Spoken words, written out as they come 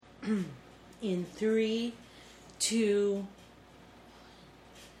In 3, 2...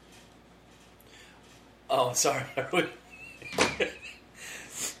 Oh, sorry.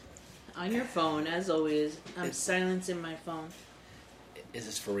 On your phone, as always. I'm silencing my phone. Is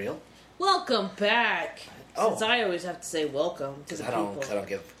this for real? Welcome back. Oh. Since I always have to say welcome to the people. Because I don't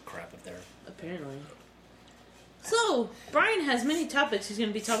give a crap if they're... Apparently. So, Brian has many topics he's going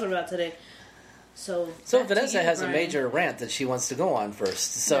to be talking about today. So Vanessa has Brian. A major rant that she wants to go on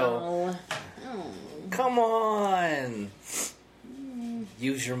first. So, no. Oh. Come on.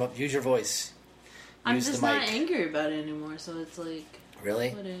 Use your voice. I'm just not angry about it anymore, so it's like...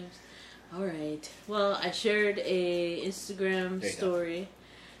 Really? What is? All right. Well, I shared a Instagram story.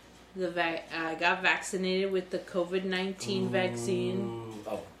 I got vaccinated with the COVID-19 vaccine.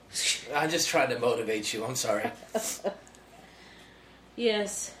 Oh. I'm just trying to motivate you. I'm sorry.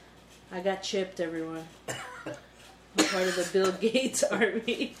 Yes. I got chipped, everyone. I'm part of the Bill Gates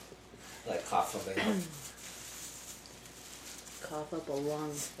army. Like cough something up. Cough up a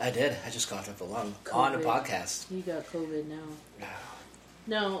lung. I did. I just coughed up a lung. COVID. On a podcast. You got COVID now.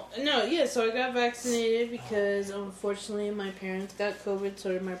 No, yeah, so I got vaccinated because, unfortunately, my parents got COVID,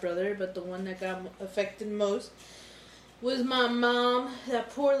 so did my brother, but the one that got affected most was my mom, that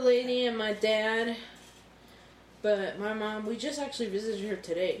poor lady, and my dad. But my mom, we just actually visited her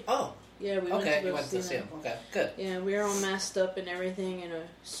today. Oh. Yeah, we went to see him. Okay, good. Yeah, we were all masked up and everything and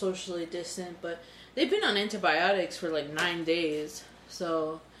socially distant, but they've been on antibiotics for like 9 days,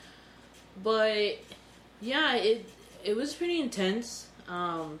 so... But, yeah, it was pretty intense.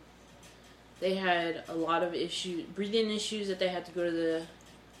 They had a lot of breathing issues that they had to go to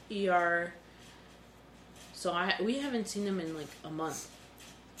the ER. So we haven't seen them in like a month.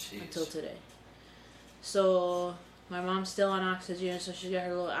 Jeez. Until today. So my mom's still on oxygen, so she's got her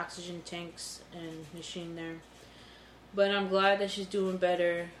little oxygen tanks and machine there. But I'm glad that she's doing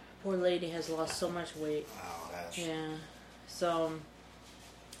better. Poor lady has lost so much weight. Wow, gosh. Yeah. So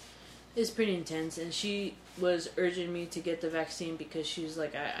it's pretty intense, and she was urging me to get the vaccine because she was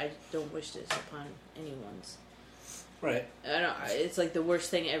like, I don't wish this upon anyone's. Right. It's like the worst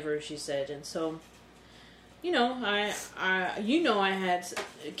thing ever, she said. And so, Katie knows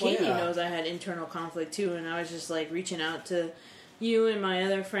I had internal conflict too, and I was just like reaching out to you and my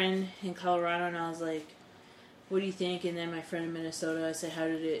other friend in Colorado, and I was like, what do you think? And then my friend in Minnesota, I said, how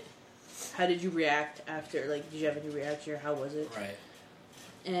did you react after? Like, did you have any reaction, or how was it? Right.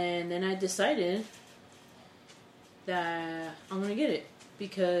 And then I decided that I'm going to get it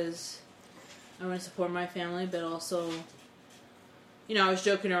because I want to support my family, but also, I was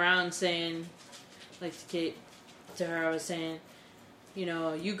joking around saying, like to her, I was saying,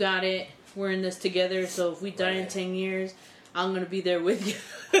 you got it, we're in this together, so if we die in 10 years, I'm going to be there with you.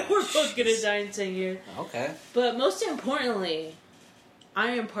 We're both going to die in 10 years. Okay. But most importantly,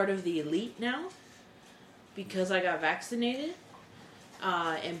 I am part of the elite now because I got vaccinated.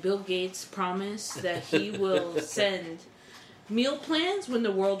 And Bill Gates promised that he will send meal plans when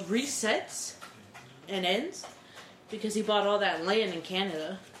the world resets and ends because he bought all that land in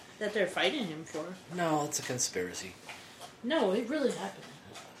Canada that they're fighting him for. No, it's a conspiracy. No, it really happened.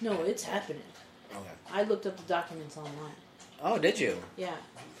 No, it's happening. Okay. I looked up the documents online. Oh, did you? Yeah.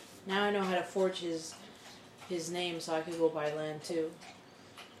 Now I know how to forge his name so I could go buy land too.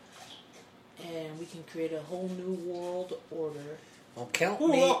 And we can create a whole new world order. Well, count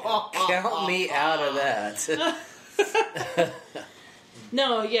me out of that.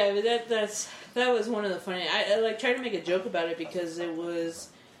 No, yeah, but that was one of the funny. I tried to make a joke about it because it was.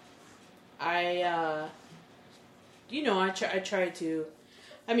 I tried to.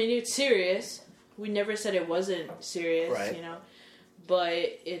 I mean, it's serious. We never said it wasn't serious, right.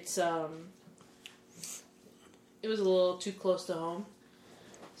 But it's it was a little too close to home,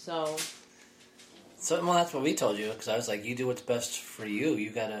 so. Well, that's what we told you, because I was like, you do what's best for you.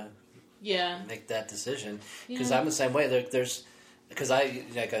 You gotta make that decision. Because I'm the same way. Because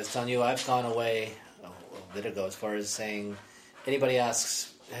like I was telling you, I've gone away a bit ago as far as saying, anybody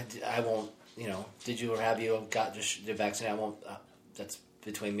asks, I won't, did you or have you got the vaccine? I won't, that's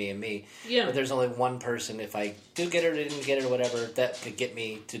between me and me. Yeah. But there's only one person, if I do get it or didn't get it or whatever, that could get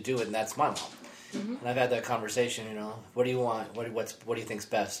me to do it, and that's my mom. Mm-hmm. And I've had that conversation, what do you want? What do you think's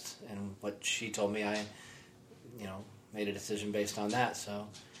best? And what she told me, I, made a decision based on that. So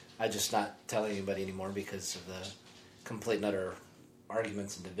I'm just not telling anybody anymore because of the complete and utter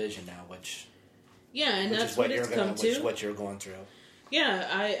arguments and division now, which that's what it's come to. Which is what you're going through. Yeah,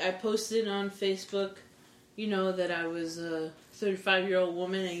 I posted on Facebook, that I was a 35-year-old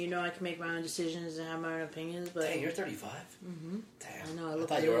woman, and I can make my own decisions and have my own opinions. But hey, you're 35. Mm-hmm. Damn, I know. I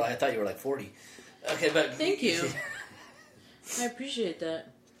thought you were like 40. Okay, but thank you. I appreciate that.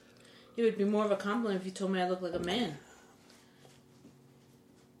 it would be more of a compliment if you told me I look like a man.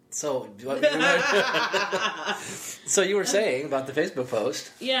 So, so you were saying about the Facebook post?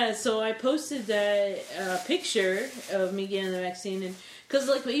 Yeah, so I posted that picture of me getting the vaccine, and because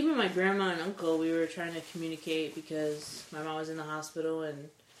like even my grandma and uncle, we were trying to communicate because my mom was in the hospital and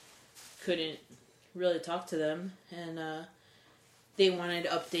couldn't really talk to them, and they wanted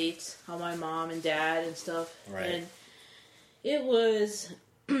updates on my mom and dad and stuff. Right. And it was,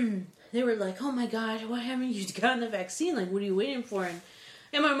 they were like, "Oh my God, why haven't you gotten the vaccine? Like, what are you waiting for?"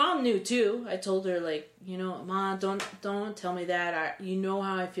 And my mom knew too. I told her, like, you know, Mom, don't tell me that. You know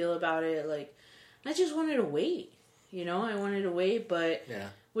how I feel about it. Like, I just wanted to wait. You know, I wanted to wait. But yeah.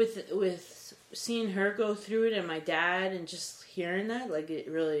 with seeing her go through it and my dad and just hearing that, like, it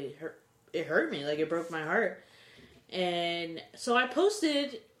really hurt. It hurt me. Like, it broke my heart. And so I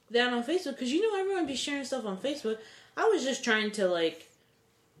posted that on Facebook because, you know, everyone be sharing stuff on Facebook. I was just trying to, like,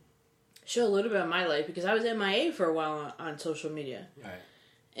 show a little bit of my life because I was MIA for a while on social media. Right.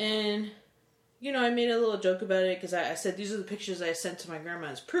 And, you know, I made a little joke about it because I said, these are the pictures I sent to my grandma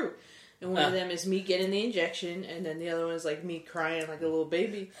as proof. And one of them is me getting the injection, and then the other one is, like, me crying like a little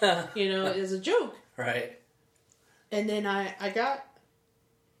baby, you know, as a joke. Right. And then I got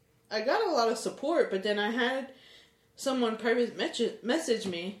a lot of support, but then I had someone private message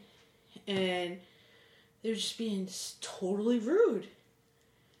me, and they were just being totally rude.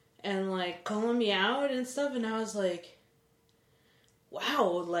 And, like, calling me out and stuff, and I was like,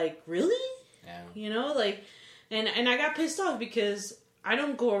 wow, like, really? Yeah. You know, like, and I got pissed off because I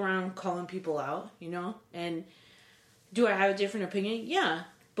don't go around calling people out, you know? And do I have a different opinion? Yeah.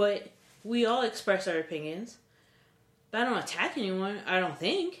 But we all express our opinions. But I don't attack anyone, I don't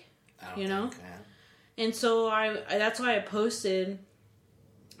think. You know? And so that's why I posted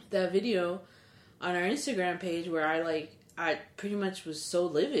that video on our Instagram page where I pretty much was so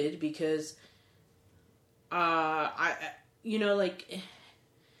livid because you know, like,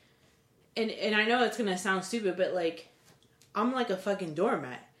 and I know it's gonna sound stupid, but like, I'm like a fucking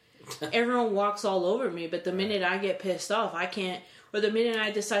doormat. Everyone walks all over me, but the minute I get pissed off, I can't, or the minute I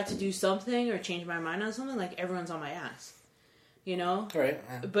decide to do something or change my mind on something, like, everyone's on my ass. You know? Right.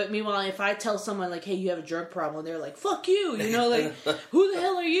 Yeah. But meanwhile, if I tell someone, like, hey, you have a drug problem, they're like, fuck you, you know, like, who the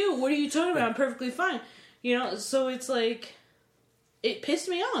hell are you? What are you talking about? I'm perfectly fine. You know, so it's like, it pissed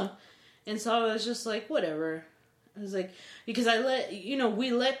me off. And so I was just like, whatever. I was like, because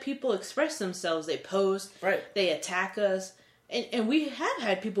we let people express themselves. They post, right? They attack us. And we have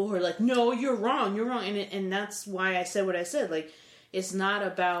had people who are like, no, you're wrong. And that's why I said what I said. Like, it's not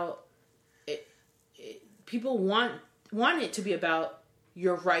about, people want it to be about,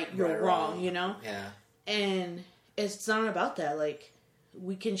 you're right, you're wrong, you know? Yeah. And it's not about that. Like,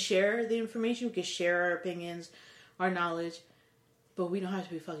 we can share the information, we can share our opinions, our knowledge, but we don't have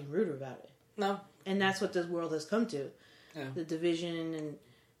to be fucking rude about it. No. And that's what this world has come to. Yeah. The division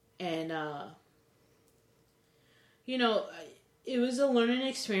and you know, it was a learning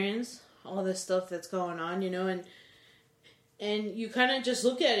experience, all this stuff that's going on, you know, and you kind of just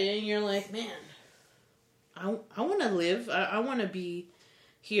look at it and you're like, man, I want to live. I want to be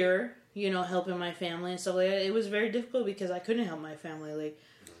here, you know, helping my family and stuff like that. It was very difficult because I couldn't help my family. Like,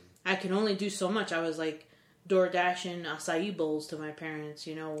 I could only do so much. I was like DoorDashing acai bowls to my parents,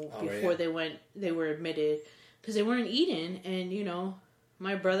 you know, before they were admitted, because they weren't eating. And, you know,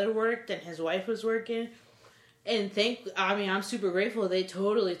 my brother worked and his wife was working. And I'm super grateful they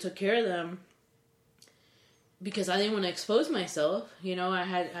totally took care of them, because I didn't want to expose myself. You know, I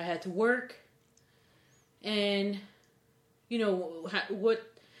had to work. And, you know,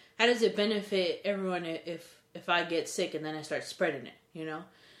 how does it benefit everyone if I get sick and then I start spreading it, you know?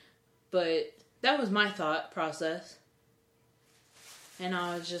 But that was my thought process. And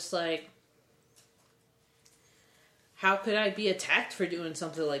I was just like, how could I be attacked for doing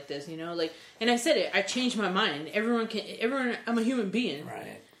something like this, you know? Like, and I said it, I changed my mind. Everyone, I'm a human being.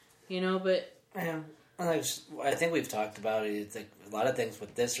 Right. You know, but... Yeah. I think we've talked about it. It's like a lot of things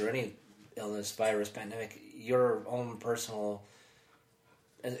with this or any illness, virus, pandemic, your own personal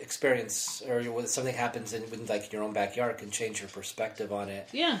experience, or when something happens in like your own backyard, can change your perspective on it.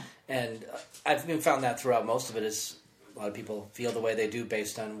 Yeah. And I've found that throughout most of it is a lot of people feel the way they do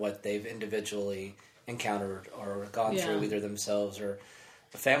based on what they've individually encountered or gone through, either themselves or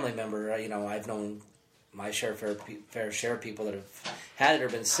a family member. You know, I've known my fair share of people that have had it or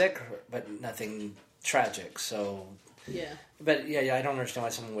been sick, but nothing tragic. So yeah. But yeah, I don't understand why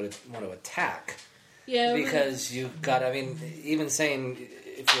someone would want to attack. Yeah. Because you've got, I mean, even saying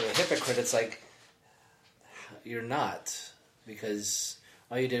if you're a hypocrite, it's like you're not, because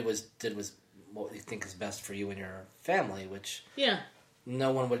all you did was what you think is best for you and your family, which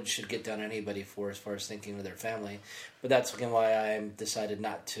no one should get down on anybody for as far as thinking of their family. But that's again why I decided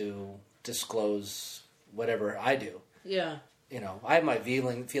not to disclose whatever I do. Yeah. I have my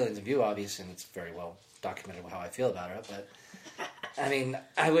feelings of you, obviously, and it's very well documented how I feel about it. But I mean,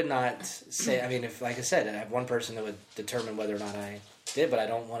 I would not say. I mean, if like I said, I have one person that would determine whether or not I did, but I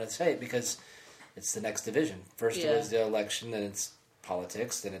don't want to say it because it's the next division. First it was the election, then it's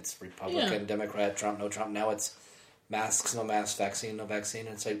politics, then it's Republican, Democrat, Trump, no Trump. Now it's masks, no mask, vaccine, no vaccine.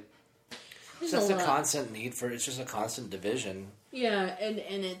 And it's like it's just a constant need for. It's just a constant division. Yeah, and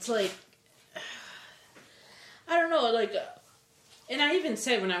it's like I don't know, like. And I even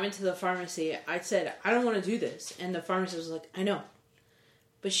said when I went to the pharmacy, I said, I don't want to do this. And the pharmacist was like, I know.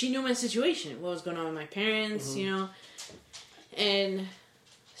 But she knew my situation, what was going on with my parents, And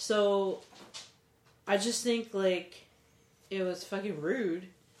so I just think, like, it was fucking rude,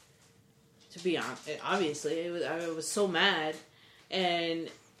 to be honest. Obviously, I was so mad. And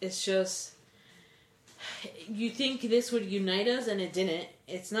it's just, you think this would unite us, and it didn't.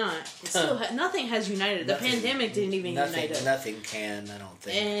 It's not. It's still nothing has united. The pandemic didn't even unite us. Nothing can, I don't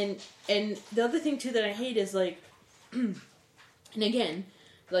think. And the other thing, too, that I hate is, like, and again,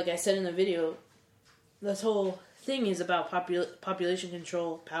 like I said in the video, this whole thing is about population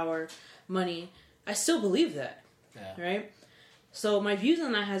control, power, money. I still believe that, right? So my views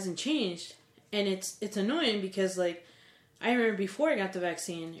on that hasn't changed, and it's annoying because, like, I remember before I got the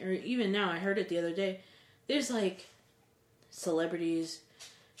vaccine, or even now, I heard it the other day, there's, like, celebrities,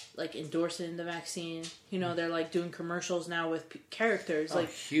 like, endorsing the vaccine. They're, like, doing commercials now with characters. Like,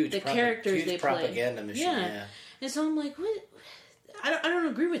 huge characters huge they propaganda play. machine, yeah. And so I'm like, what? I don't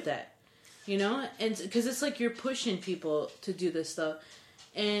agree with that. And because it's like you're pushing people to do this stuff.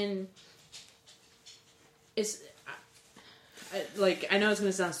 And it's, I know it's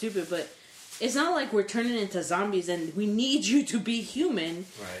going to sound stupid, but it's not like we're turning into zombies and we need you to be human.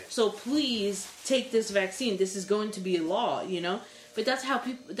 Right. So please take this vaccine. This is going to be a law, But that's how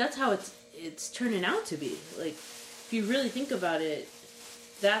it's turning out to be. Like, if you really think about it,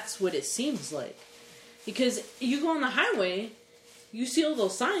 that's what it seems like. Because you go on the highway, you see all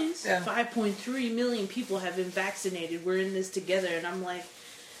those signs. Yeah. 5.3 million people have been vaccinated. We're in this together. And I'm like,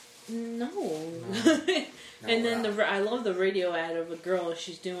 no. And then I love the radio ad of a girl.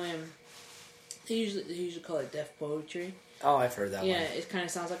 She's doing, they usually call it deaf poetry. Oh, I've heard that one. Yeah, it kind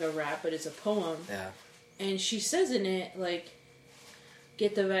of sounds like a rap, but it's a poem. Yeah. And she says in it, like,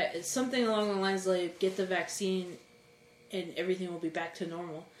 something along the lines like, get the vaccine and everything will be back to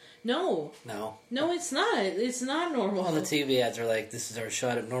normal. No, it's not. It's not normal. Well, the TV ads are like, this is our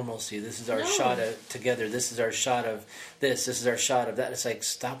shot at normalcy. This is our shot at together. This is our shot of this. This is our shot of that. It's like,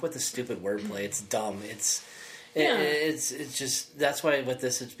 stop with the stupid wordplay. It's dumb. It's just, that's why with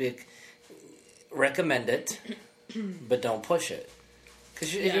this, it's big. Recommend it, but don't push it.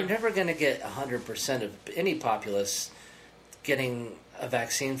 Because you're never going to get 100% of any populace getting a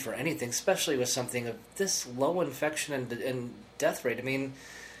vaccine for anything, especially with something of this low infection and death rate. I mean,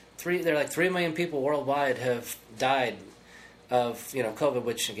 there are like 3 million people worldwide have died of COVID,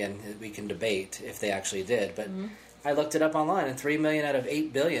 which again we can debate if they actually did, but I looked it up online, and 3 million out of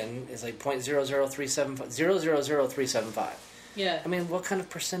 8 billion is like 0.00375. Yeah. I mean, what kind of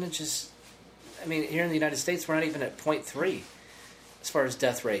percentages? I mean, here in the United States, we're not even at 0.3 as far as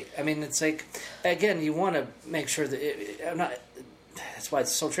death rate. I mean, it's like, again, you want to make sure that that's why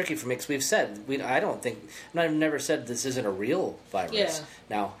it's so tricky for me, because we've said, I've never said this isn't a real virus. Yeah.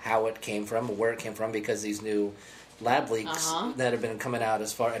 Now, how it came from, or where it came from, because these new lab leaks that have been coming out and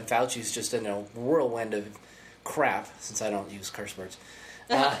Fauci's just in a whirlwind of crap, since I don't use curse words.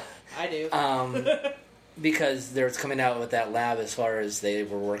 I do. Because they're coming out with that lab as far as they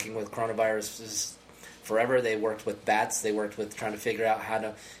were working with coronaviruses forever. They worked with bats. They worked with trying to figure out how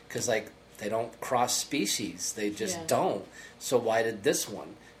to, because they don't cross species. They just don't. So why did this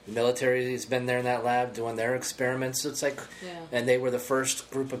one? The military has been there in that lab doing their experiments. So it's like, and they were the first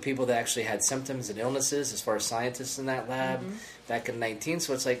group of people that actually had symptoms and illnesses as far as scientists in that lab back in 19.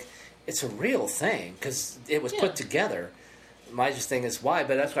 So it's like, it's a real thing because it was put together. My just thing is why,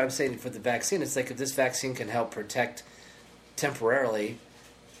 but that's why I'm saying for the vaccine, it's like if this vaccine can help protect temporarily,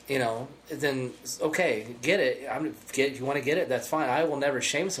 then okay, get it. If you want to get it, that's fine. I will never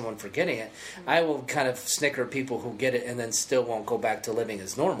shame someone for getting it. I will kind of snicker people who get it and then still won't go back to living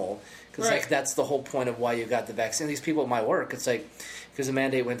as normal because that's the whole point of why you got the vaccine. These people at my work, it's like because the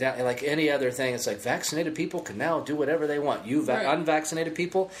mandate went down, and like any other thing, it's like vaccinated people can now do whatever they want. Unvaccinated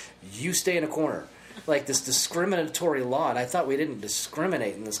people, you stay in a corner. Like this discriminatory law, and I thought we didn't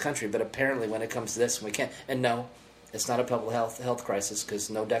discriminate in this country, but apparently when it comes to this, we can't. And no, it's not a public health crisis because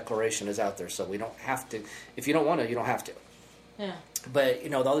no declaration is out there, so we don't have to. If you don't want to, you don't have to. Yeah. But,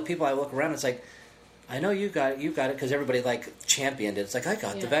 the other people I look around, it's like, I know you got it, because everybody, championed it. It's like, I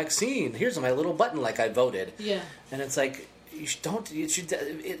got the vaccine. Here's my little button, I voted. Yeah. And it's like, this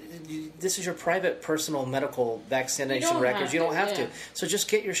is your private, personal, medical vaccination records. You don't have to. So just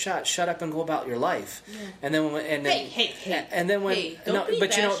get your shot. Shut up and go about your life. Yeah. And then hey. And then when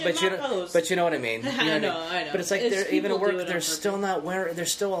but you know what I mean. I know. But it's like they're even at work. They're still not wearing. They're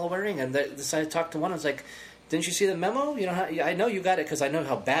still all wearing. And I talked to one. I was like, didn't you see the memo? I know you got it because I know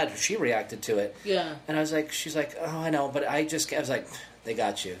how bad she reacted to it. Yeah. And I was like, she's like, oh, I know, but I was like, they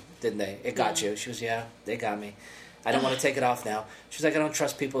got you, didn't they? It got you. She was, yeah, they got me. I don't want to take it off now. She's like, I don't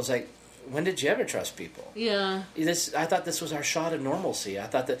trust people. It's like, when did you ever trust people? Yeah. I thought this was our shot of normalcy. I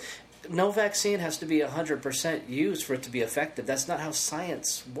thought that no vaccine has to be 100% used for it to be effective. That's not how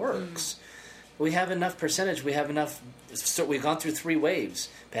science works. We have enough percentage. We have enough. So we've gone through 3 waves.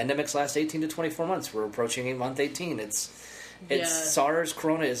 Pandemics last 18 to 24 months. We're approaching month 18. It's SARS,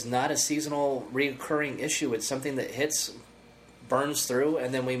 Corona is not a seasonal recurring issue. It's something that hits, burns through,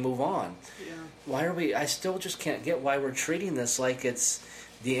 and then we move on. Yeah. Why are we? I still just can't get why we're treating this like it's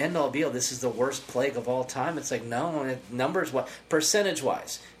the end all be all. This is the worst plague of all time. It's like, no, numbers, percentage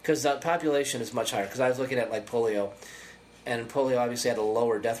wise, because the population is much higher. Because I was looking at polio, and polio obviously had a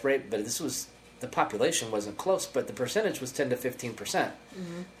lower death rate, but the population wasn't close, but the percentage was 10 to 15%.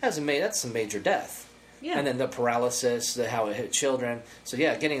 Mm-hmm. That's a major death. Yeah. And then the paralysis, how it hit children. So,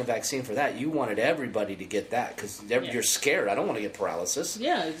 getting a vaccine for that, you wanted everybody to get that because you're scared. I don't want to get paralysis.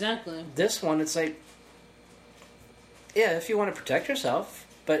 Yeah, exactly. This one, it's like, if you want to protect yourself.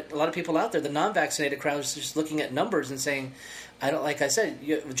 But a lot of people out there, the non-vaccinated crowd is just looking at numbers and saying, I don't, like I said,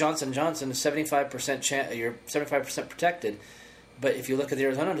 Johnson & Johnson is 75% you're 75% protected. But if you look at the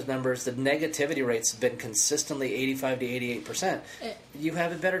Arizona numbers, the negativity rates have been consistently 85 to 88%. You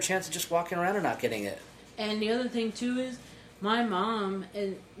have a better chance of just walking around and not getting it. And the other thing, too, is my mom,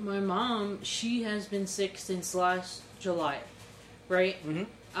 she has been sick since last July, right?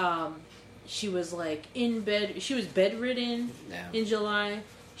 Mm-hmm. She was, in bed. She was bedridden in July.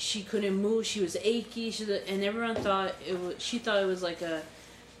 She couldn't move. She was achy. And everyone thought she thought it was like a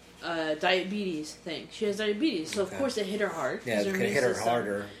diabetes thing. She has diabetes, so of course it hit her hard. Yeah, it could hit her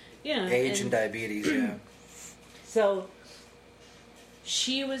harder. Yeah, age and diabetes. Yeah. So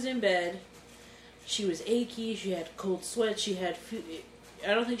she was in bed. She was achy. She had cold sweats. She had.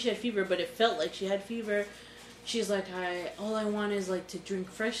 I don't think she had fever, but it felt like she had fever. She's like, all I want is to drink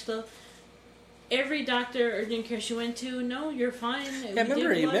fresh stuff. Every doctor, urgent care she went to, no, you're fine. Yeah,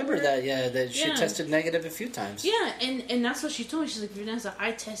 remember that? Yeah, that she tested negative a few times. Yeah, and that's what she told me. She's like, Vanessa,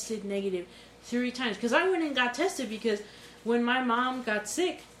 I tested negative 3 times because I went and got tested because when my mom got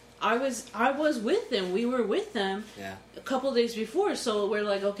sick, I was with them. We were with them a couple days before, so we're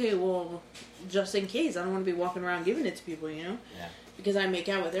like, okay, well, just in case, I don't want to be walking around giving it to people, because I make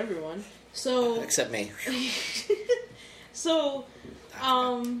out with everyone. So except me. So,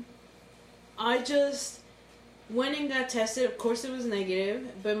 I just went and got tested. Of course, it was negative,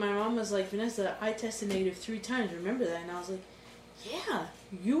 but my mom was like, Vanessa, I tested negative 3 times. Remember that? And I was like, yeah,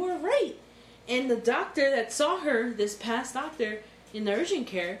 you were right. And the doctor that saw her, this past doctor in the urgent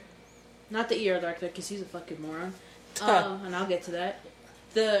care, not the ER doctor because he's a fucking moron, and I'll get to that.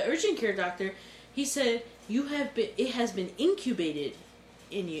 The urgent care doctor, he said, it has been incubated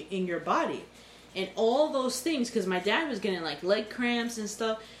in your body. And all those things, because my dad was getting leg cramps and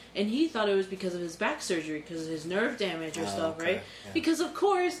stuff, and he thought it was because of his back surgery, because of his nerve damage or stuff, right? Yeah. Because, of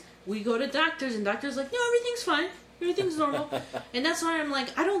course, we go to doctors, and doctors are like, no, everything's fine. Everything's normal. And that's why I'm like,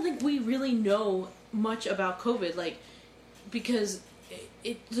 I don't think we really know much about COVID, because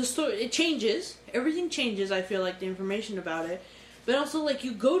it changes. Everything changes, I feel like, the information about it. But also,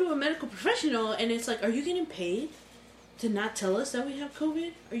 you go to a medical professional, and it's like, are you getting paid to not tell us that we have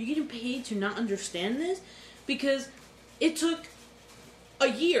COVID? Are you getting paid to not understand this? Because it took a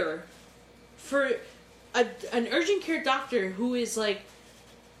year for an urgent care doctor who is a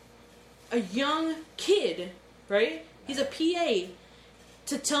young kid, right? He's a PA,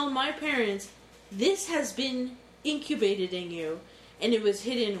 to tell my parents, this has been incubated in you, and it was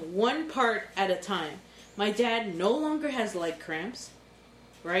hidden one part at a time. My dad no longer has leg cramps,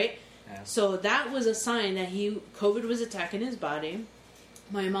 right? Yeah. So that was a sign that COVID was attacking his body.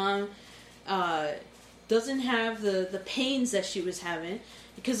 My mom doesn't have the pains that she was having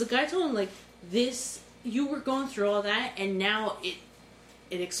because the guy told him you were going through all that and now it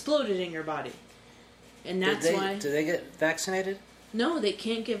exploded in your body, and that's why. Do they get vaccinated? No, they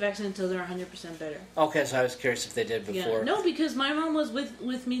can't get vaccinated until they're 100% better. Okay, so I was curious if they did before. Yeah. No, because my mom was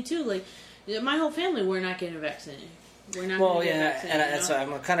with me too. My whole family, we're not getting vaccinated. We're not. Well, yeah, and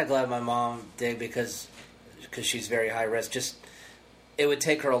I'm kind of glad my mom did because she's very high risk. Just it would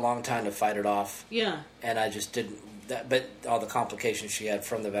take her a long time to fight it off. Yeah. And I just didn't. But all the complications she had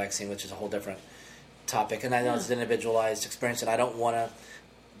from the vaccine, which is a whole different topic, and I know it's an individualized experience, and I don't want to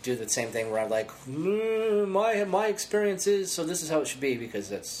do the same thing where I'm like, my experience is, so this is how it should be, because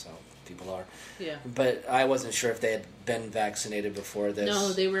that's how people are. Yeah. But I wasn't sure if they had been vaccinated before this.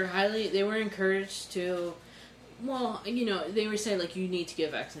 No, they were encouraged to, well, they were saying, like, you need to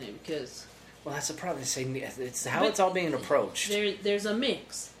get vaccinated because... Well, that's the problem. It's how it's all being approached. There's a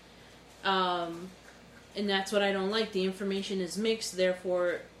mix. And that's what I don't like. The information is mixed,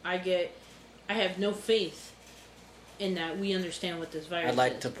 therefore I have no faith in that we understand what this virus is. I'd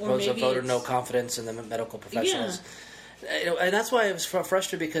like to propose a vote of no confidence in the medical professionals. Yeah. And that's why I was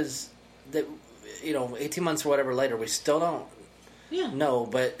frustrated, because, 18 months or whatever later, we still don't know,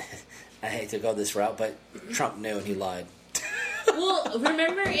 but I hate to go this route, but Trump knew and he lied. Well,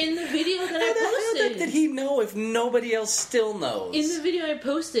 remember in the video that I posted... How did he know if nobody else still knows? In the video I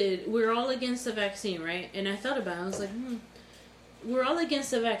posted, we're all against the vaccine, right? And I thought about it, I was like, we're all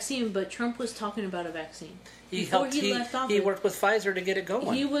against the vaccine, but Trump was talking about a vaccine. He worked with Pfizer to get it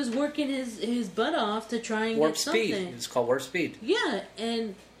going. He was working his butt off to try and get something. Warp speed. It's called warp speed. Yeah,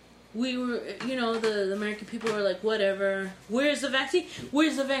 and we were, the American people were like, whatever. Where's the vaccine?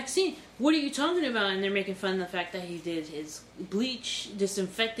 Where's the vaccine? What are you talking about? And they're making fun of the fact that he did his bleach,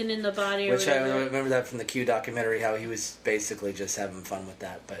 disinfectant in the body. Which I remember that from the Q documentary, how he was basically just having fun with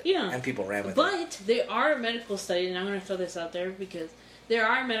that. But and people ran with it. But there are medical studies, and I'm going to throw this out there because there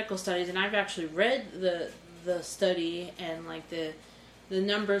are medical studies, and I've actually read the study and like the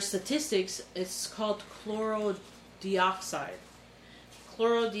number statistics. It's called chlorodioxide.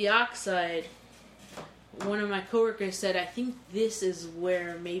 Chlorodioxide, one of my coworkers said, I think this is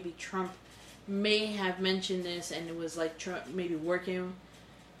where maybe Trump may have mentioned this, and it was like Trump maybe working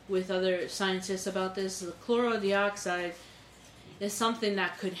with other scientists about this. The chlorodioxide is something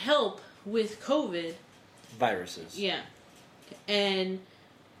that could help with COVID. Viruses. Yeah. And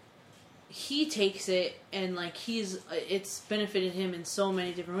he takes it, and like it's benefited him in so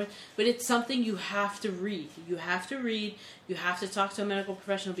many different ways, but it's something you have to read. You have to talk to a medical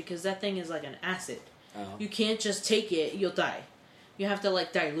professional, because that thing is like an acid. You can't just take it, you'll die. You have to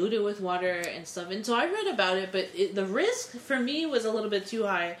like dilute it with water and stuff. And so I read about it, but the risk for me was a little bit too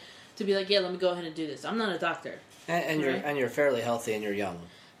high to be like, yeah, let me go ahead and do this. I'm not a doctor. And you're fairly healthy and you're young.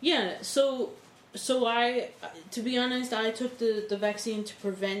 Yeah, so I, to be honest, I took the vaccine to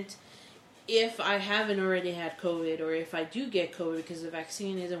prevent, if I haven't already had COVID, or if I do get COVID, because the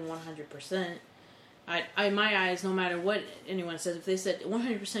vaccine isn't 100%. In my eyes, no matter what anyone says, if they said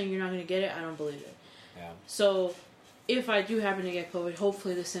 100% you're not going to get it, I don't believe it. Yeah. So, if I do happen to get COVID,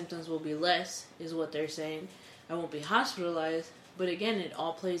 hopefully the symptoms will be less, is what they're saying. I won't be hospitalized, but again, it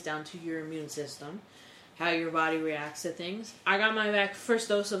all plays down to your immune system, how your body reacts to things. I got my first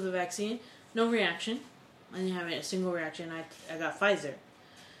dose of the vaccine, no reaction. I didn't have a single reaction. I got Pfizer.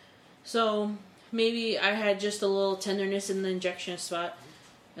 So, maybe I had just a little tenderness in the injection spot,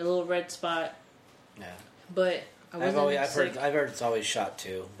 a little red spot. Yeah. But I've heard it's always shot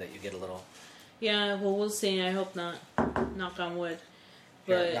too, that you get a little. Yeah, well, we'll see. I hope not. Knock on wood.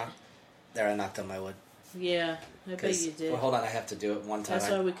 But I knocked on my wood. Yeah, I bet you did. Well, hold on, I have to do it one time.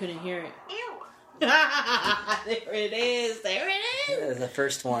 That's why we couldn't hear it. Ew. There it is. There it is. The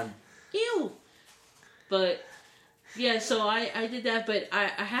first one. Ew. But yeah, so I did that, but I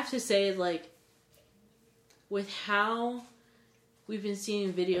have to say, like, with how we've been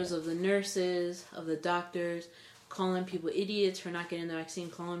seeing videos of the nurses, of the doctors, calling people idiots for not getting the vaccine,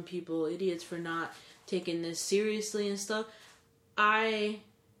 calling people idiots for not taking this seriously and stuff, I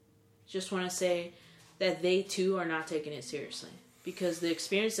just want to say that they too are not taking it seriously. Because the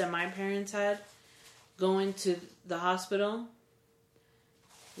experience that my parents had going to the hospital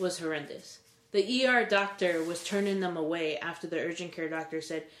was horrendous. The ER doctor was turning them away after the urgent care doctor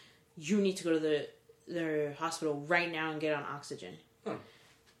said, you need to go to the hospital right now and get on oxygen. Huh.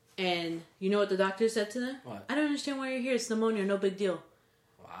 And you know what the doctor said to them? What? I don't understand why you're here. It's pneumonia. No big deal.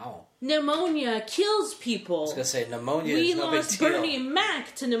 Wow. Pneumonia kills people. I was going to say, pneumonia is no big deal. We lost Bernie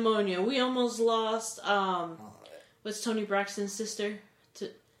Mac to pneumonia. We almost lost, what's Tony Braxton's sister?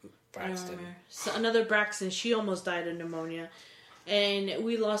 Braxton. Another Braxton. She almost died of pneumonia. And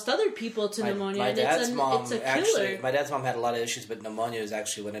we lost other people to pneumonia. My dad's mom my dad's mom had a lot of issues, but pneumonia is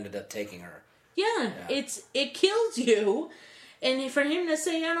actually what ended up taking her. Yeah. It kills you. And for him to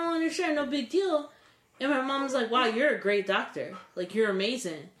say, I don't understand, no big deal. And my mom's like, wow, you're a great doctor. Like, you're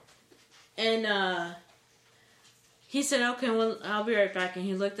amazing. And he said, okay, well, I'll be right back. And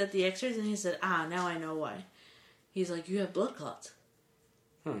he looked at the x-rays and he said, now I know why. He's like, you have blood clots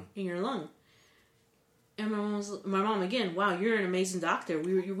in your lung. And my mom again, wow, you're an amazing doctor.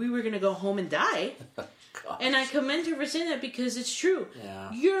 We were going to go home and die. And I commend her for saying that because it's true.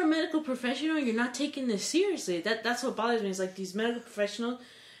 Yeah. You're a medical professional. You're not taking this seriously. That's what bothers me. Is like these medical professionals,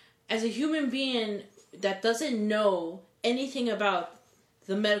 as a human being that doesn't know anything about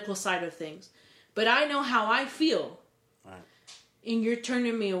the medical side of things, but I know how I feel. Right. And you're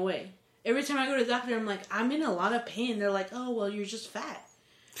turning me away. Every time I go to the doctor, I'm like, I'm in a lot of pain. They're like, oh, well, you're just fat.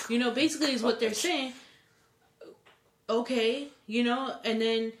 Basically is what they're saying. Okay, and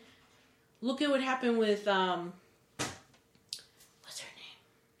then look at what happened with, what's her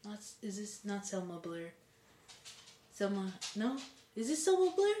name? Is this not Selma Blair? No? Is this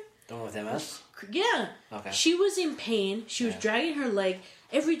Selma Blair? The one with MS? Yeah. Okay. She was in pain. She was dragging her leg.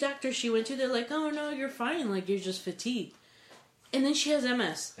 Every doctor she went to, they're like, oh, no, you're fine. Like, you're just fatigued. And then she has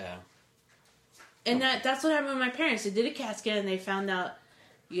MS. Yeah. And that's what happened with my parents. They did a CAT scan and they found out,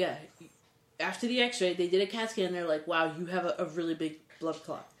 after the x-ray, they did a CAT scan and they're like, wow, you have a really big blood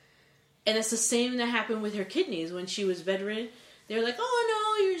clot. And it's the same that happened with her kidneys when she was bedridden. They were like,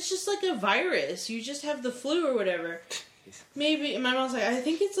 oh no, it's just like a virus. You just have the flu or whatever. Maybe, and my mom's like, I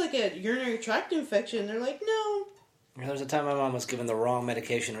think it's like a urinary tract infection. They're like, no. There was a time my mom was given the wrong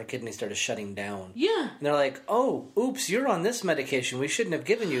medication. Her kidneys started shutting down. Yeah. And they're like, oh, oops, you're on this medication. We shouldn't have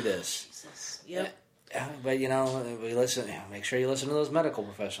given you this. Jesus. Yep. But, we listen. Make sure you listen to those medical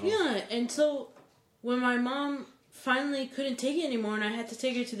professionals. Yeah, and so when my mom finally couldn't take it anymore and I had to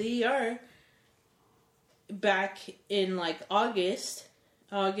take her to the ER back in, like, August,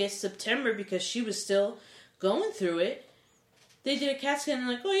 September, because she was still going through it, they did a CAT scan and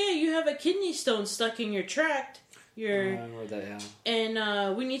like, oh, yeah, you have a kidney stone stuck in your tract. I remember that, yeah.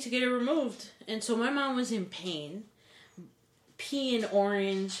 And we need to get it removed. And so my mom was in pain. Peeing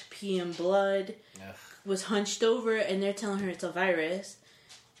orange, peeing blood, was hunched over, and they're telling her it's a virus.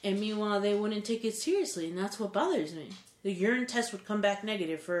 And meanwhile, they wouldn't take it seriously, and that's what bothers me. The urine test would come back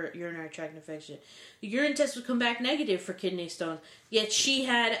negative for urinary tract infection. The urine test would come back negative for kidney stones. Yet she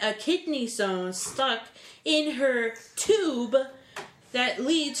had a kidney stone stuck in her tube that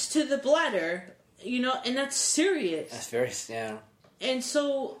leads to the bladder, and that's serious. That's very, yeah. And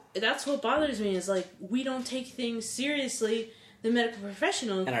so that's what bothers me is, like, we don't take things seriously. The medical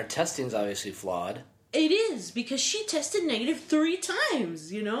professional. And our testing's obviously flawed. It is, because she tested negative 3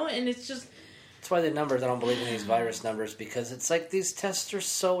 times, and it's just... That's why the numbers, I don't believe in these virus numbers, because it's like these tests are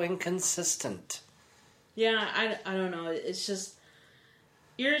so inconsistent. Yeah, I don't know. It's just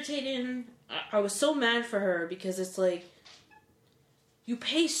irritating. I was so mad for her, because it's like, you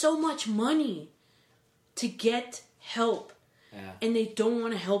pay so much money to get help, and they don't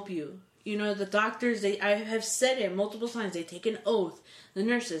want to help you. The doctors, I have said it multiple times, they take an oath. The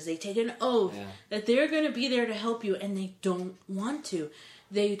nurses, they take an oath that they're going to be there to help you, and they don't want to.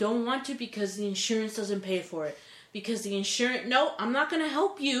 They don't want to because the insurance doesn't pay for it. Because the insurance, no, I'm not going to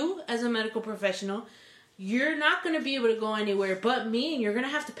help you as a medical professional. You're not going to be able to go anywhere but me, and you're going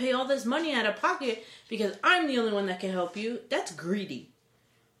to have to pay all this money out of pocket because I'm the only one that can help you. That's greedy.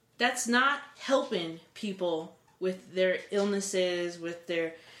 That's not helping people with their illnesses, with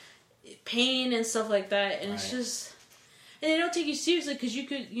their pain and stuff like that, and it's just, and they don't take you seriously because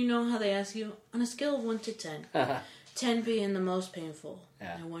how they ask you on a scale of 1 to 10, 10 being the most painful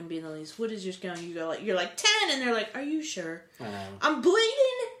and 1 being the least. What is your scale? You're like 10, and they're like, are you sure? I'm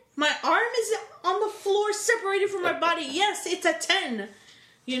bleeding. My arm is on the floor, separated from my body. Yes, it's a 10.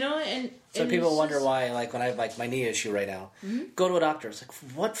 And so people wonder why, like when I have like my knee issue right now, go to a doctor. It's like,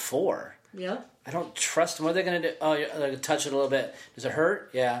 what for? Yeah. I don't trust them. What are they going to do? Oh, they're going to touch it a little bit. Does it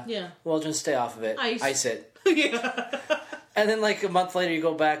hurt? Yeah. Yeah. Well, just stay off of it. Ice it. Yeah. And then like a month later you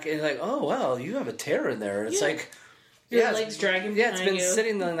go back and you're like, oh, well, you have a tear in there. It's like... Your leg's dragging behind you. Yeah, it's been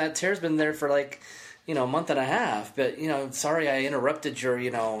sitting there, and that tear's been there for like, a month and a half. But, sorry I interrupted your,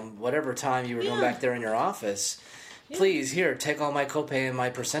 whatever time you were going back there in your office. Yeah. Please, here, take all my copay and my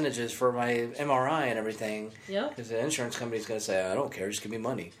percentages for my MRI and everything. Yep. Because the insurance company's going to say, I don't care, just give me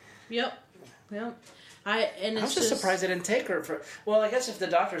money. Yep. I was just surprised they didn't take her for... Well, I guess if the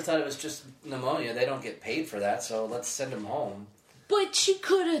doctor thought it was just pneumonia, they don't get paid for that, so let's send him home. But she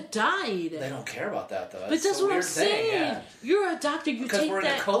could have died. They don't care about that, though. But that's what I'm saying. Yeah. You're a doctor. You take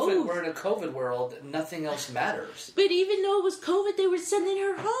that oath. Because we're in a COVID world. Nothing else matters. But even though it was COVID, they were sending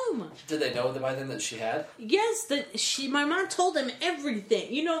her home. Did they know by then that she had? Yes, my mom told them everything.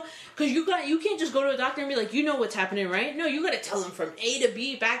 Because you can't just go to a doctor and be like, you know what's happening, right? No, you got to tell them from A to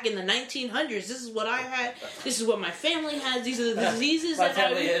B back in the 1900s. This is what I had. This is what my family has. These are the diseases my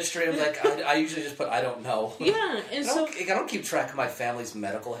family history. I'm like, I usually just put I don't know. Yeah, and I don't keep track of my family's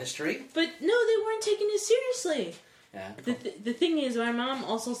medical history. But no, they weren't taking it seriously. Yeah. The thing is, my mom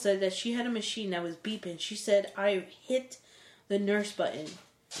also said that she had a machine that was beeping. She said, I hit the nurse button.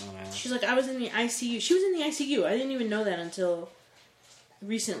 Oh, man. She's like, I was in the ICU. She was in the ICU. I didn't even know that until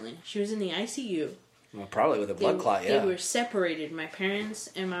recently. She was in the ICU. Well, probably with a blood clot, yeah. They were separated. My parents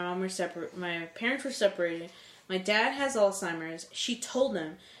and my mom were separate. My parents were separated. My dad has Alzheimer's. She told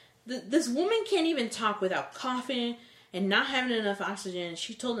them, this woman can't even talk without coughing and not having enough oxygen.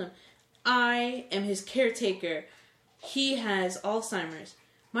 She told him, I am his caretaker. He has Alzheimer's.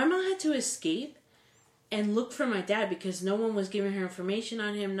 My mom had to escape and look for my dad because no one was giving her information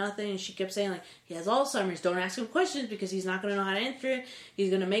on him, nothing. And she kept saying, like, he has Alzheimer's. Don't ask him questions because he's not going to know how to answer it. He's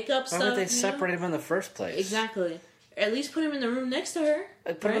going to make up stuff. Why would they separate him in the first place? Exactly. At least put him in the room next to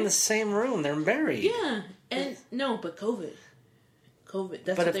her. Put him in the same room. They're married. Yeah. And no, but COVID.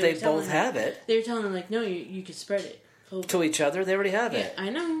 That's but if they both have it. They were telling them, like, no, you could spread it. COVID. To each other, they already have it. I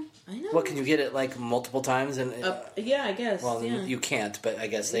know. What, can you get it, like, multiple times? Yeah, I guess. Well, you can't, but I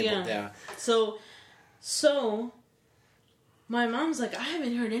guess they would, yeah. So, my mom's like, I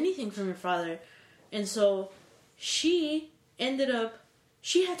haven't heard anything from your father. And so, she had to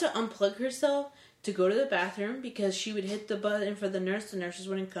unplug herself to go to the bathroom because she would hit the button for the nurses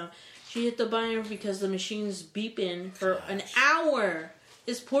wouldn't come. She hit the button because the machine's beeping for an hour.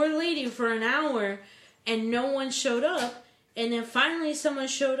 This poor lady for an hour, and no one showed up. And then finally someone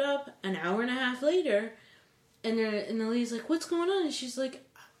showed up an hour and a half later, and the lady's like, what's going on? And she's like,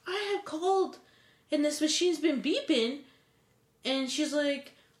 I have called, and this machine's been beeping. And she's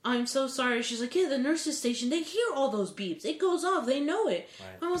like, I'm so sorry. She's like, yeah, the nurse's station, they hear all those beeps. It goes off. They know it.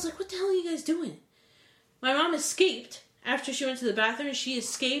 Right. I was like, what the hell are you guys doing? My mom escaped after she went to the bathroom. She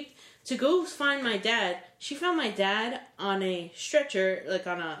escaped to go find my dad. She found my dad on a stretcher, like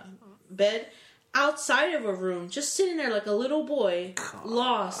on a bed, outside of a room, just sitting there like a little boy,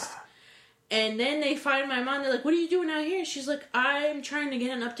 lost. And then they find my mom. They're like, what are you doing out here? She's like, I'm trying to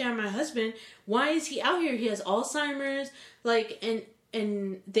get an update on my husband. Why is he out here? He has Alzheimer's. Like,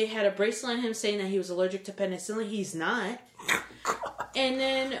 and they had a bracelet on him saying that he was allergic to penicillin. He's not. And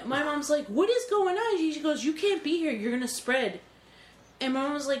then my mom's like, what is going on? She goes, you can't be here. You're going to spread. And my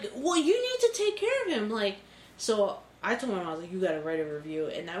mom was like, well, you need to take care of him. Like, so I told my mom, I was like, you got to write a review.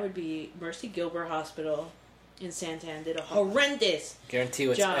 And that would be Mercy Gilbert Hospital in Santan did a horrendous Guarantee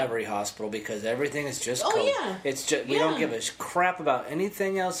you it's job. Every hospital because everything is just COVID. Yeah. It's just, we don't give a crap about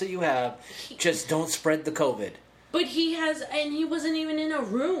anything else that you have. Just don't spread the COVID. But he wasn't even in a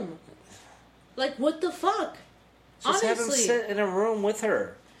room. Like, what the fuck? Just honestly, have him sit in a room with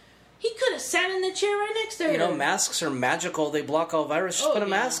her. He could have sat in the chair right next to her. You know, masks are magical. They block all virus. Just put a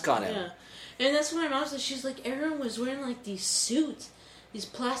mask on him. Yeah. And that's what my mom said. She's like, everyone was wearing, like, these suits. These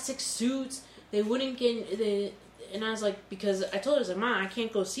plastic suits. They wouldn't get... And I was like, because... I told her, I was like, Mom, I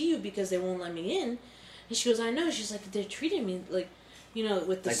can't go see you because they won't let me in. And she goes, I know. She's like, they're treating me, like, you know,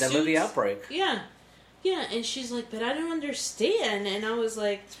 with the like suits. that movie Outbreak. Yeah. Yeah, and she's like, but I don't understand. And I was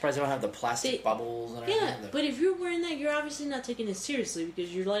like... Surprised they don't have the plastic bubbles and everything. Yeah, but if you're wearing that, you're obviously not taking it seriously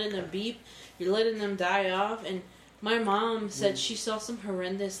because you're letting them beep, you're letting them die off. And my mom said she saw some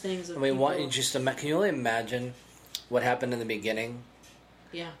horrendous things. Of people. Can you only imagine what happened in the beginning?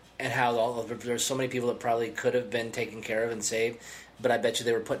 Yeah. And how there's so many people that probably could have been taken care of and saved. But I bet you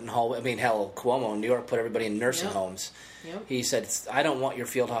they were put in hallway. I mean, hell, Cuomo in New York put everybody in nursing homes. Yep. He said, I don't want your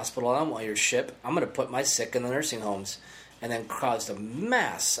field hospital. I don't want your ship. I'm going to put my sick in the nursing homes. And then caused a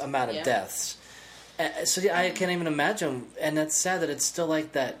mass amount of deaths. So I can't even imagine. And that's sad that it's still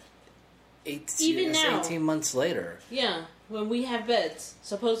like that 18 months later. Yeah. When we have beds.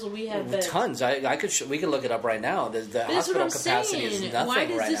 Supposedly we have beds. Tons. We could look it up right now. The hospital capacity is nothing right now. Why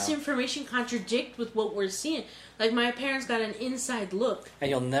does this information contradict with what we're seeing? Like, my parents got an inside look. And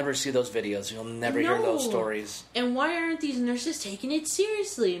you'll never see those videos. You'll never hear those stories. And why aren't these nurses taking it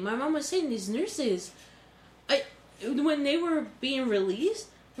seriously? My mom was saying these nurses... when they were being released,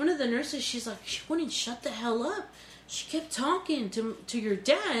 one of the nurses, she's like, she wouldn't shut the hell up. She kept talking to your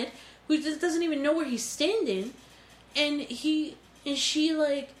dad, who doesn't even know where he's standing. And she,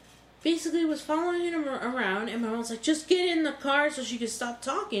 like, basically was following him around, and my mom's like, just get in the car so she could stop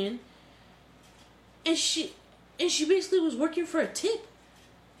talking. And she basically was working for a tip.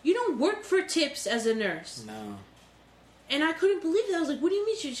 You don't work for tips as a nurse. No. And I couldn't believe that. I was like, what do you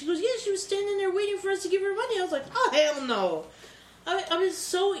mean? She goes, yeah, she was standing there waiting for us to give her money. I was like, oh, hell no. I was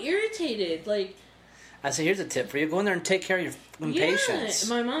so irritated. Like, I said, here's a tip for you. Go in there and take care of your patients.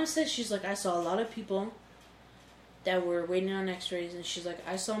 My mom said, she's like, I saw a lot of people that were waiting on x-rays, and she's like,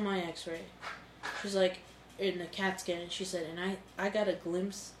 I saw my x-ray. She's like, in the CAT scan, and she said, and I got a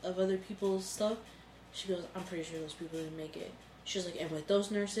glimpse of other people's stuff. She goes, I'm pretty sure those people didn't make it. She's like, and with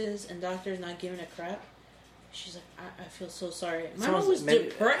those nurses and doctors not giving a crap, She's like, I feel so sorry. My mom was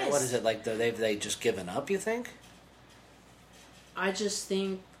depressed. What is it, like, they just given up, you think? I just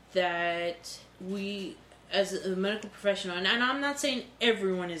think that we, as a medical professional, and I'm not saying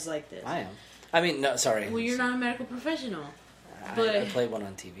everyone is like this. I am. I mean, no, sorry. Well, you're not a medical professional. I played one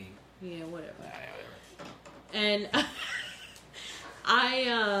on TV. Yeah, whatever. And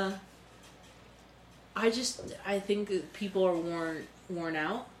I think people are worn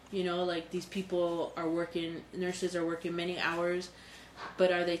out. You know, like, these people are working, nurses are working many hours, but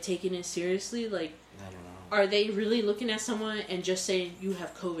are they taking it seriously? Like, I don't know. Are they really looking at someone and just saying, you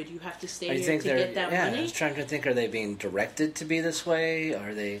have COVID, you have to stay here to get that money? I was trying to think, are they being directed to be this way?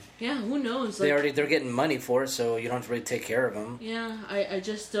 Are they... Yeah, who knows? They're getting money for it, so you don't have to really take care of them. Yeah, I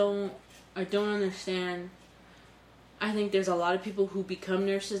just don't understand. I think there's a lot of people who become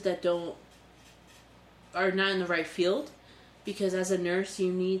nurses that are not in the right field. Because as a nurse,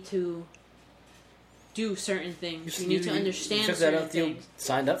 you need to do certain things. You need to understand certain things. You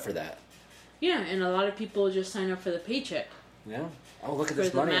signed up for that. Yeah, and a lot of people just sign up for the paycheck. Yeah. Oh, look at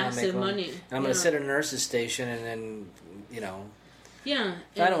this money I'm making. Money. And I'm going to sit at a nurse's station and then, you know... Yeah.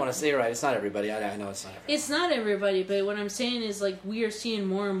 I don't want to say it right. It's not everybody. I know it's not everybody. It's not everybody, but what I'm saying is, like, we are seeing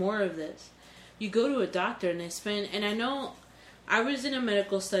more and more of this. You go to a doctor and they spend... And I know... I was in a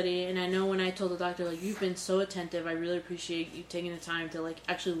medical study, and I know when I told the doctor, like, you've been so attentive, I really appreciate you taking the time to, like,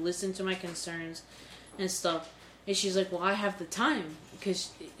 actually listen to my concerns and stuff. And she's like, well, I have the time.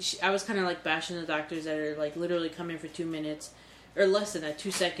 Because I was kind of, like, bashing the doctors that are, like, literally come in for 2 minutes, or less than that,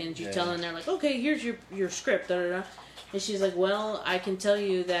 2 seconds. You tell them, they're like, okay, here's your script, da-da-da. And she's like, well, I can tell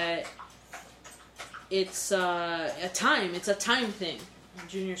you that it's a time thing.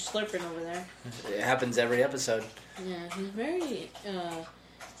 Junior's slurping over there. It happens every episode. Yeah, he's very,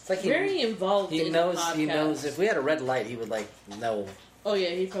 very involved in the podcast. He knows. If we had a red light, he would, like, know. Oh, yeah,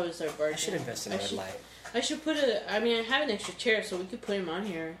 he'd probably start barking. I should invest in a red light. I should put I have an extra chair, so we could put him on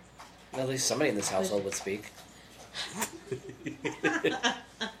here. At least somebody in this household would speak.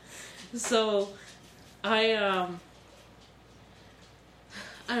 So, I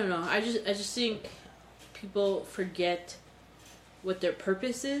don't know. I just think people forget what their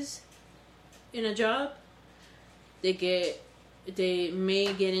purpose is in a job. They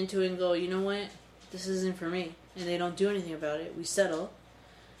may get into it and go, you know what, this isn't for me, and they don't do anything about it. We settle,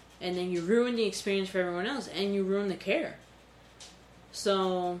 and then you ruin the experience for everyone else, and you ruin the care.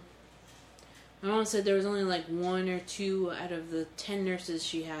 So, my mom said there was only like 1 or 2 out of the 10 nurses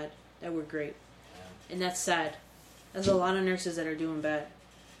she had that were great, and that's sad. There's a lot of nurses that are doing bad,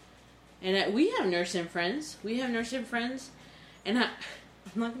 and we have nursing friends. And I'm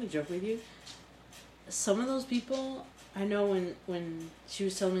not going to joke with you. Some of those people, I know when she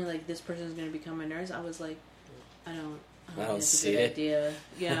was telling me, like, this person is going to become a nurse, I was like, I don't think it's a good idea.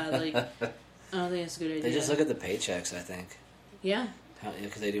 Yeah, like, I don't think it's a good idea. They just look at the paychecks, I think. Yeah.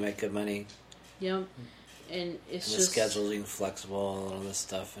 Because they do make good money. Yep. And it's and just... the scheduling flexible and all this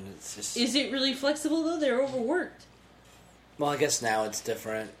stuff, and it's just... Is it really flexible, though? They're overworked. Well, I guess now it's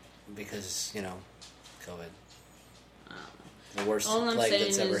different because, you know, COVID. The worst plague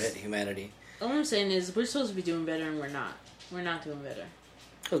that's ever hit humanity. All I'm saying is we're supposed to be doing better, and we're not. We're not doing better.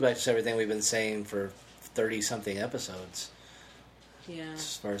 Goes back to everything we've been saying for 30-something episodes. Yeah.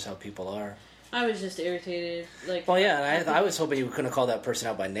 As far as how people are. I was just irritated. Like, well, yeah, and I was hoping you couldn't call that person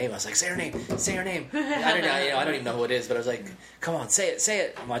out by name. I was like, say her name. I don't even know who it is, but I was like, come on, say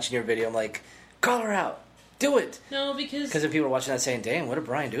it. I'm watching your video. I'm like, call her out. Do it. No, because then people are watching that saying, damn, what did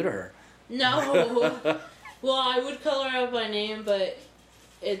Brian do to her? No. Well, I would call her out by name, but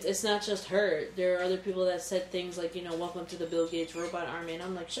it's not just her. There are other people that said things like, you know, welcome to the Bill Gates Robot Army, and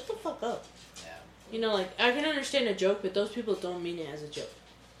I'm like, shut the fuck up. Yeah. You know, like, I can understand a joke, but those people don't mean it as a joke.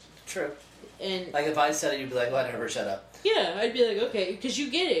 True. And like, if I said it, you'd be like, whatever, shut up. Yeah, I'd be like, okay, because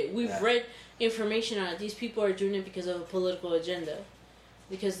you get it. We've read information on it. These people are doing it because of a political agenda.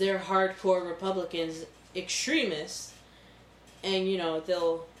 Because they're hardcore Republicans, extremists, and, you know,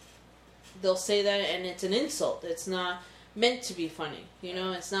 they'll say that, and it's an insult. It's not meant to be funny, you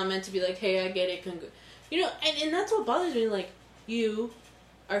know? It's not meant to be like, hey, I get it. You know, and that's what bothers me. Like, you,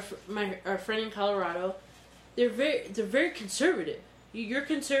 our friend in Colorado, they're very conservative. You're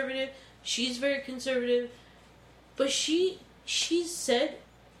conservative. She's very conservative. But she said,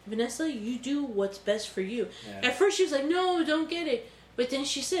 Vanessa, you do what's best for you. Yeah. At first she was like, no, don't get it. But then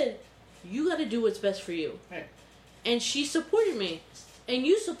she said, you got to do what's best for you. Right. And she supported me. And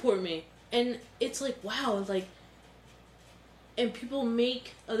you support me. And it's like, wow, like, and people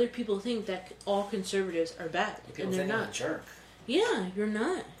make other people think that all conservatives are bad. People and they're think not. I'm a jerk. Yeah, you're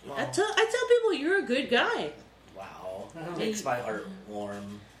not. Well, I tell people you're a good guy. Wow. That makes my heart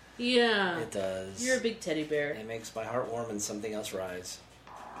warm. Yeah. It does. You're a big teddy bear. It makes my heart warm and something else rise.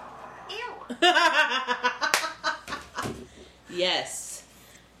 Ew. Yes.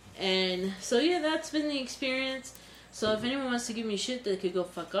 And so, yeah, that's been the experience. So if anyone wants to give me shit, they could go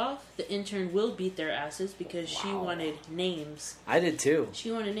fuck off. The intern will beat their asses because she wanted names. I did too.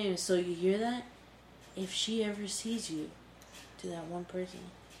 She wanted names. So you hear that? If she ever sees you to that one person,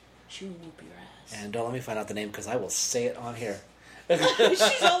 she will whoop your ass. And don't let me find out the name because I will say it on here.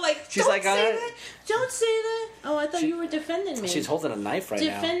 She's all like, she's like, say that. Don't say that. Oh, I thought you were defending me. She's holding a knife right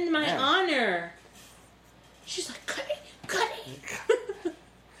now. Defend my honor. She's like, cut it.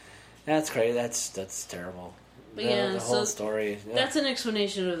 That's crazy. That's terrible. But the whole story. Yeah. That's an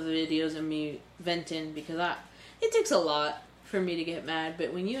explanation of the videos of me venting because it takes a lot for me to get mad.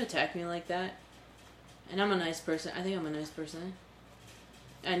 But when you attack me like that, and I'm a nice person, I think I'm a nice person.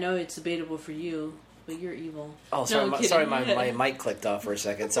 I know it's debatable for you, but you're evil. Oh, sorry, my mic clicked off for a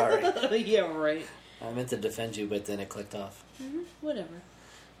second. Sorry. Yeah, right. I meant to defend you, but then it clicked off. Mm-hmm. Whatever.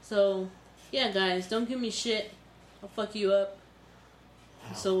 So, yeah, guys, don't give me shit. I'll fuck you up.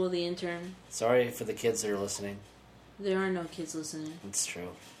 Oh. So will the intern. Sorry for the kids that are listening. There are no kids listening. It's true.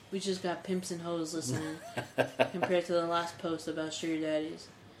 We just got pimps and hoes listening compared to the last post about sugar daddies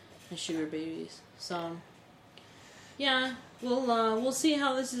and sugar babies. So, yeah, we'll see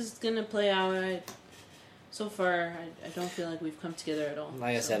how this is gonna play out. So far, I don't feel like we've come together at all.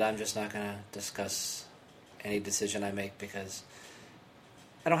 Like I said, I'm just not gonna discuss any decision I make because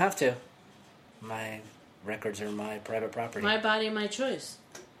I don't have to. My records are my private property. My body, my choice.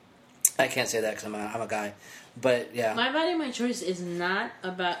 I can't say that because I'm a guy, but yeah. My body, my choice is not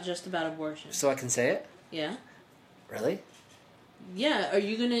just about abortion. So I can say it? Yeah. Really? Yeah. Are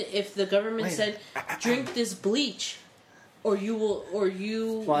you gonna? If the government said, drink this bleach, or you will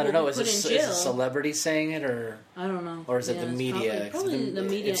I don't know. Is a celebrity saying it, or I don't know, or is it the media? Probably the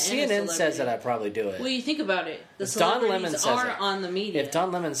media. If CNN says it, I'd probably do it. Well, you think about it. The celebrities are on the media. If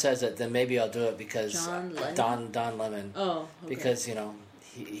Don Lemon says it, then maybe I'll do it because Don Lemon. Oh, okay. Because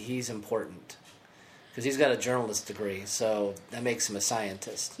he's important. Because he's got a journalist degree, so that makes him a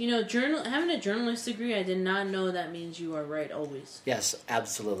scientist. Having a journalist degree, I did not know that means you are right always. Yes,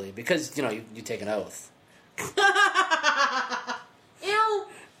 absolutely. Because, you take an oath. Ew!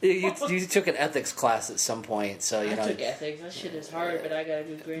 You took an ethics class at some point, so, I took ethics. That shit is hard, but I got a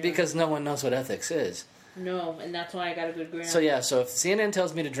good grade. Because no one knows what ethics is. No, and that's why I got a good grade. So, yeah, so if CNN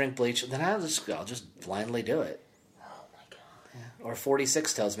tells me to drink bleach, then I'll just blindly do it. Oh, my God. Yeah. Or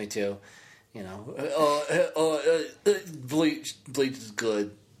 46 tells me to. Bleach is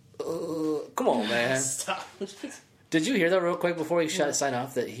good. Come on, man. Stop. Did you hear that real quick before we sign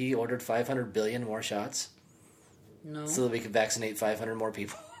off that he ordered 500 billion more shots? No. So that we could vaccinate 500 more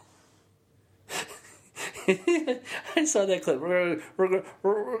people. I saw that clip.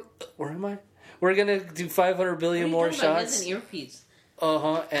 Where am I? We're going to do 500 billion more shots. That's an earpiece.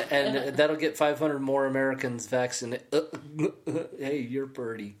 Uh-huh. And that'll get 500 more Americans vaccinated. Hey, you're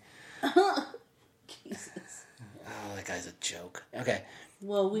birdie. Jesus. Oh, that guy's a joke. Okay.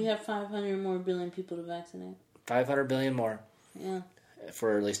 Well, we have 500 more billion people to vaccinate. 500 billion more. Yeah.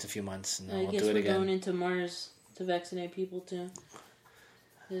 For at least a few months, and then we'll do it again. I guess we're going into Mars to vaccinate people too.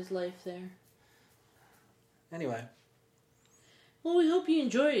 There's life there. Anyway. Well, we hope you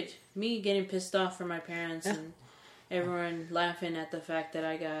enjoyed me getting pissed off for my parents and everyone laughing at the fact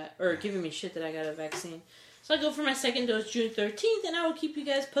that giving me shit that I got a vaccine. So I go for my second dose June 13th, and I will keep you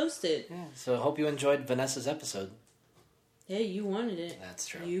guys posted. Yeah, so I hope you enjoyed Vanessa's episode. Hey, you wanted it. That's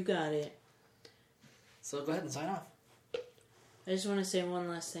true. You got it. So go ahead and sign off. I just want to say one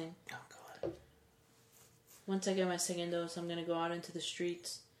last thing. Oh, God. Once I get my second dose, I'm going to go out into the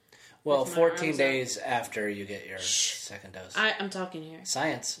streets. Well, 14 days after you get your second dose. I'm talking here.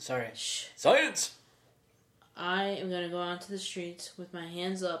 Science. Sorry. Shh. Science! I am going to go out into the streets with my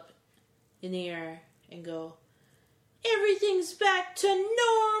hands up in the air and go, everything's back to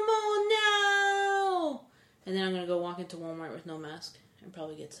normal now! And then I'm going to go walk into Walmart with no mask and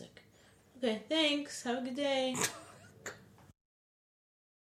probably get sick. Okay, thanks. Have a good day.